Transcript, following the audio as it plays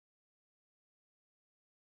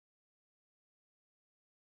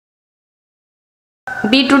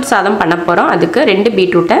Beetroot சாதம் பண்ண போகிறோம். அதுக்கு 2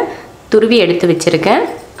 பீட்ரூட்டை துருவி எடுத்து வச்சுருக்கேன்.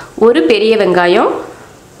 1 பெரிய வெங்காயம்,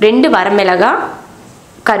 2 வரமிளகாய்,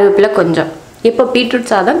 கருவேப்பிலை கொஞ்சம். இப்போ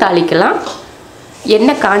பீட்ரூட் சாதம் தாளிக்கலாம்.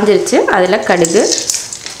 எண்ணெய் காஞ்சிருச்சு. அதில் கடுகு,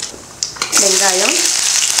 வெங்காயம்,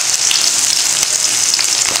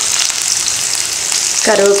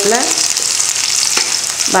 கருவேப்பிலை,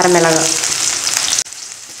 வரமிளகாய்.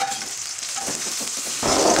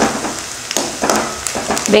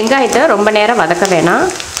 வெங்காயத்தை ரொம்ப நேரம் வதக்க வேணாம்.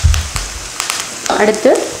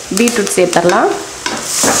 அடுத்து பீட்ரூட் சேர்த்துடலாம்.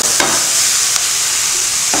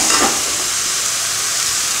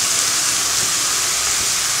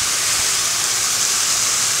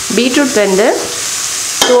 பீட்ரூட் வந்து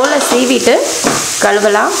தோலை சீவிட்டு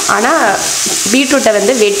கழுவலாம். ஆனால் பீட்ரூட்டை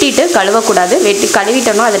வந்து வெட்டிட்டு கழுவக்கூடாது. வெட்டி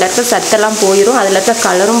கழுவிட்டோம்னா அதில் இருக்க சத்தெல்லாம் போயிடும், அதில் இருக்க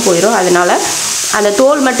கலரும் போயிடும். அதனால் அந்த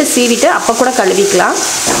தோல் மட்டும் சீவிட்டு அப்போ கூட கழுவிக்கலாம்.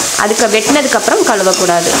 அதுக்கு வெட்டினதுக்கப்புறம்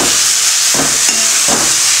கழுவக்கூடாது.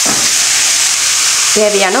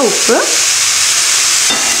 தேவையான உப்பு,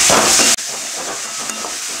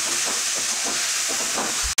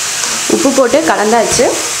 உப்பு போட்டு கலந்தாச்சு.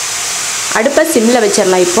 அடுப்பை சிம்மில்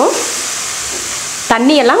வச்சிடலாம். இப்போது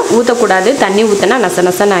தண்ணியெல்லாம் ஊற்றக்கூடாது. தண்ணி ஊற்றினா நச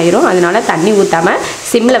நசன்னு ஆயிரும். அதனால் தண்ணி ஊற்றாமல்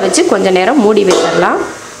சிம்மில் வச்சு கொஞ்சம் நேரம் மூடி வச்சிடலாம்.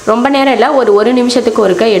 ரொம்ப நேரம் இல்லை, ஒரு நிமிஷத்துக்கு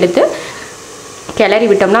ஒருக்க எடுத்து கிளறி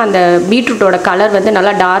விட்டோம்னா அந்த பீட்ரூட்டோட கலர் வந்து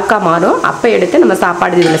நல்லா டார்க்காக மாறும். அப்போ எடுத்து நம்ம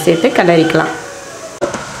சாப்பாடு இதில் சேர்த்து கிளறிக்கலாம்.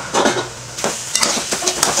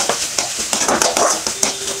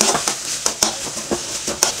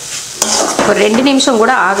 ஒரு 2 நிமிஷம்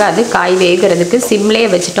கூட ஆகாது காய் வேகிறதுக்கு. சிம்லேயே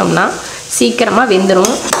வச்சிட்டோம்னா சீக்கிரமாக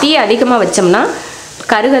வெந்துடும். தீ அதிகமாக வச்சோம்னா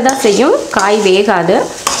கருக தான் செய்யும், காய் வேகாது.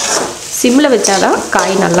 சிம்மில் வச்சாதான்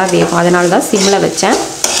காய் நல்லா வேகும். அதனால தான் சிம்மில் வச்சேன்.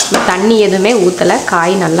 தண்ணி எதுவுமே ஊற்றலை.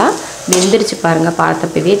 காய் நல்லா வெந்துருச்சு பாருங்கள்,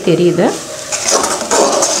 பார்த்தப்பவே தெரியுது.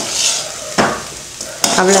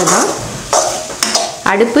 அவ்வளோதான்.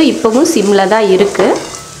 அடுப்பு இப்போவும் சிம்மில் தான் இருக்குது.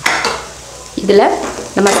 இதில்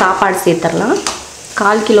நம்ம சாப்பாடு சேர்த்துடலாம்.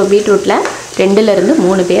 1/4 கிலோ பீட்ரூட்டில் 2லேருந்து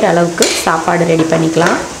 3 பேர் அளவுக்கு சாப்பாடு ரெடி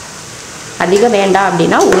பண்ணிக்கலாம். அதிகம் வேண்டாம்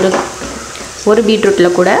அப்படின்னா ஒரு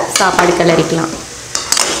பீட்ரூட்டில் கூட சாப்பாடு கிளறிக்கலாம்.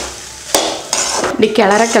 இப்படி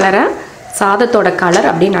கிளற சாதத்தோட கலர்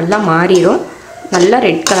அப்படியே நல்லா மாறிடும். நல்லா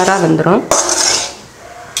ரெட் கலராக வந்துடும்.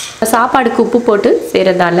 சாப்பாடுக்கு உப்பு போட்டு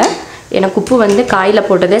செய்கிறதால எனக்கு உப்பு வந்து காயில்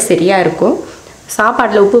போட்டதே சரியாக இருக்கும்.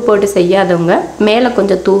 சாப்பாட்டில் உப்பு போட்டு செய்யாதவங்க மேலே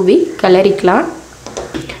கொஞ்சம் தூவி கிளறிக்கலாம்.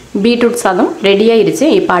 பீட்ரூட் சாதம் ரெடியாகிடுச்சு.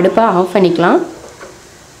 இப்போ அடுப்பை ஆஃப் பண்ணிக்கலாம்.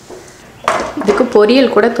 இதுக்கு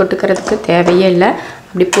பொரியல் கூட தொட்டுக்கிறதுக்கு தேவையே இல்லை.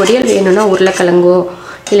 அப்படி பொரியல் வேணும்னா உருளைக்கிழங்கோ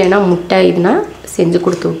இல்லைன்னா முட்டை இதுனா செஞ்சு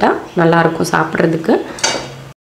கொடுத்து விட்டா நல்லாயிருக்கும் சாப்பிட்றதுக்கு.